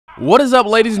What is up,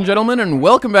 ladies and gentlemen, and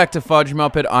welcome back to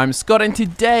FudgeMuppet. I'm Scott, and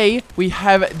today we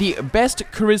have the best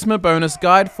charisma bonus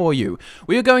guide for you.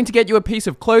 We are going to get you a piece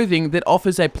of clothing that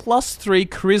offers a +3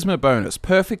 charisma bonus,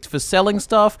 perfect for selling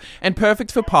stuff and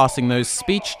perfect for passing those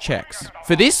speech checks.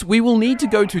 For this, we will need to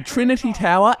go to Trinity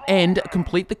Tower and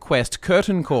complete the quest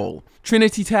Curtain Call.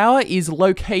 Trinity Tower is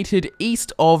located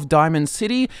east of Diamond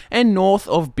City and north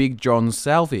of Big John's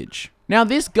Salvage. Now,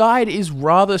 this guide is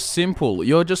rather simple.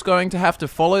 You're just going to have to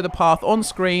follow the path on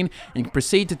screen and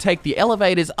proceed to take the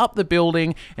elevators up the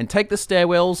building and take the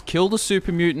stairwells, kill the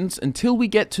super mutants until we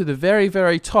get to the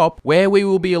very top where we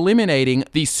will be eliminating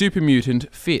the super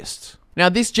mutant Fist. Now,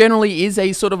 this generally is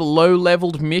a sort of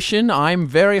low-leveled mission. I'm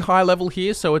very high level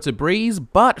here, so it's a breeze,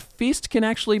 but Fist can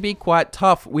actually be quite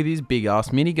tough with his big-ass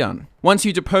minigun. Once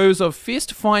you depose of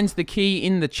Fist, find the key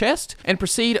in the chest and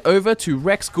proceed over to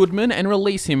Rex Goodman and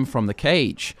release him from the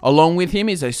cage. Along with him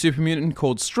is a super mutant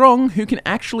called Strong, who can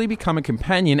actually become a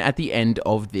companion at the end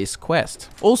of this quest.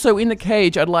 Also in the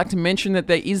cage, I'd like to mention that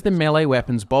there is the melee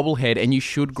weapons bobblehead, and you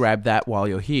should grab that while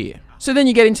you're here. So then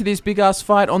you get into this big-ass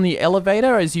fight on the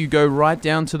elevator as you go right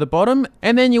down to the bottom,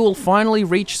 and then you will finally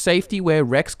reach safety where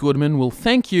Rex Goodman will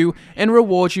thank you and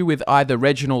reward you with either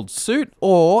Reginald's suit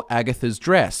or Agatha's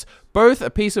dress, both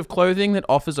a piece of clothing that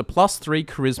offers a +3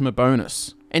 charisma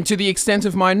bonus. And to the extent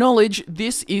of my knowledge,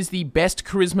 this is the best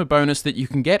charisma bonus that you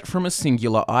can get from a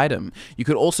singular item. You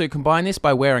could also combine this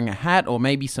by wearing a hat or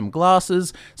maybe some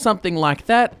glasses, something like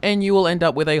that, and you will end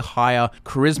up with a higher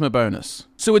charisma bonus.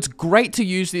 So it's great to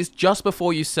use this just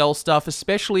before you sell stuff,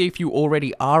 especially if you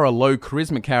already are a low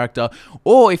charisma character,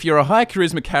 or if you're a high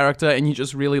charisma character and you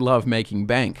just really love making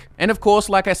bank. And of course,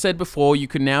 like I said before, you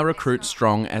can now recruit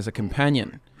Strong as a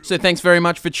companion. So thanks very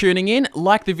much for tuning in,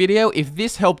 like the video if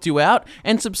this helped you out,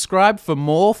 and subscribe for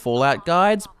more Fallout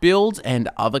guides, builds, and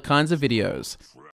other kinds of videos.